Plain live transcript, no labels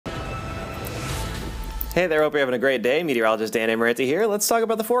Hey there, hope you're having a great day. Meteorologist Dan Amoranti here. Let's talk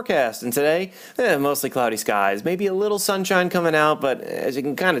about the forecast. And today, mostly cloudy skies. Maybe a little sunshine coming out, but as you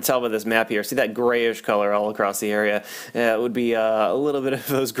can kind of tell by this map here, see that grayish color all across the area? It would be a little bit of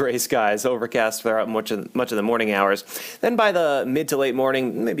those gray skies, overcast throughout much of the morning hours. Then by the mid to late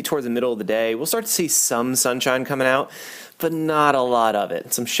morning, maybe towards the middle of the day, we'll start to see some sunshine coming out, but not a lot of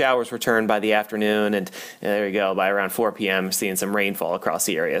it. Some showers return by the afternoon, and there you go, by around 4 p.m., seeing some rainfall across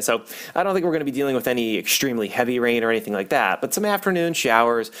the area. So I don't think we're going to be dealing with any extremely heavy rain or anything like that, but some afternoon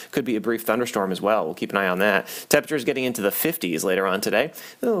showers, could be a brief thunderstorm as well. We'll keep an eye on that. Temperatures getting into the 50s later on today,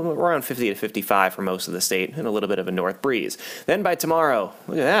 around 50 to 55 for most of the state, and a little bit of a north breeze. Then by tomorrow,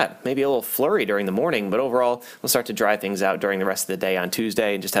 look at that, maybe a little flurry during the morning, but overall, we'll start to dry things out during the rest of the day on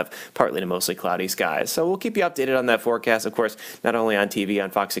Tuesday and just have partly to mostly cloudy skies. So we'll keep you updated on that forecast, of course, not only on TV on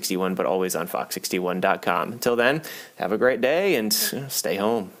Fox 61, but always on fox61.com. Until then, have a great day and stay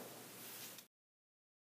home.